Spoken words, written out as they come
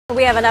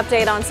We have an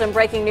update on some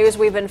breaking news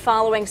we've been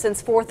following since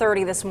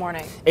 4:30 this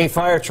morning. A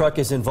fire truck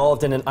is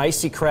involved in an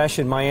icy crash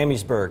in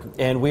Miamisburg,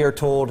 and we are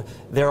told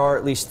there are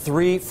at least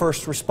 3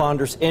 first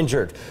responders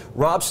injured.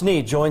 Rob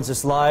Sneed joins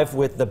us live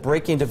with the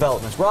breaking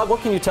developments. Rob,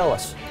 what can you tell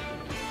us?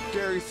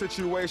 Scary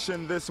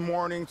situation this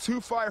morning. 2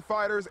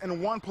 firefighters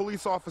and 1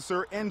 police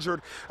officer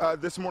injured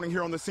this morning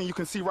here on the scene. You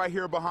can see right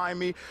here behind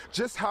me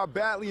just how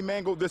badly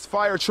mangled this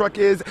fire truck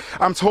is.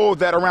 I'm told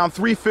that around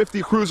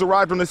 3:50 crews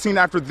arrived on the scene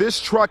after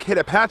this truck hit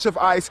a patch of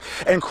ice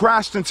and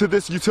crashed into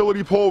this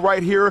utility pole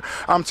right here.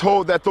 I'm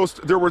told that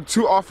there were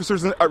 2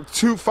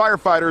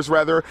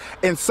 firefighters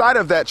inside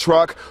of that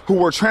truck who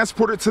were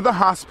transported to the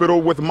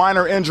hospital with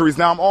minor injuries.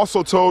 Now I'm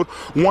also told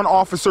 1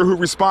 officer who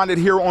responded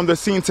here on the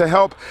scene to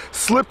help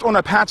slipped on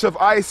a patch of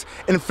ice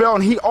and fell,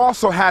 and he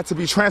also had to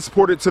be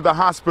transported to the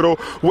hospital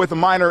with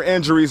minor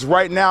injuries.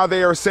 Right now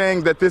they are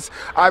saying that this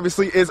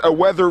obviously is a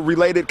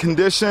weather-related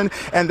condition,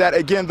 and that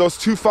again those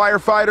 2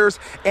 firefighters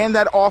and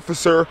that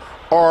officer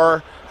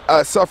are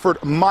suffered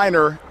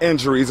minor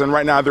injuries, and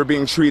right now they're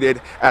being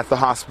treated at the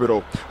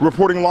hospital.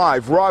 Reporting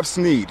live, Rob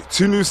Sneed,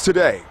 2 News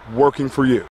Today, working for you.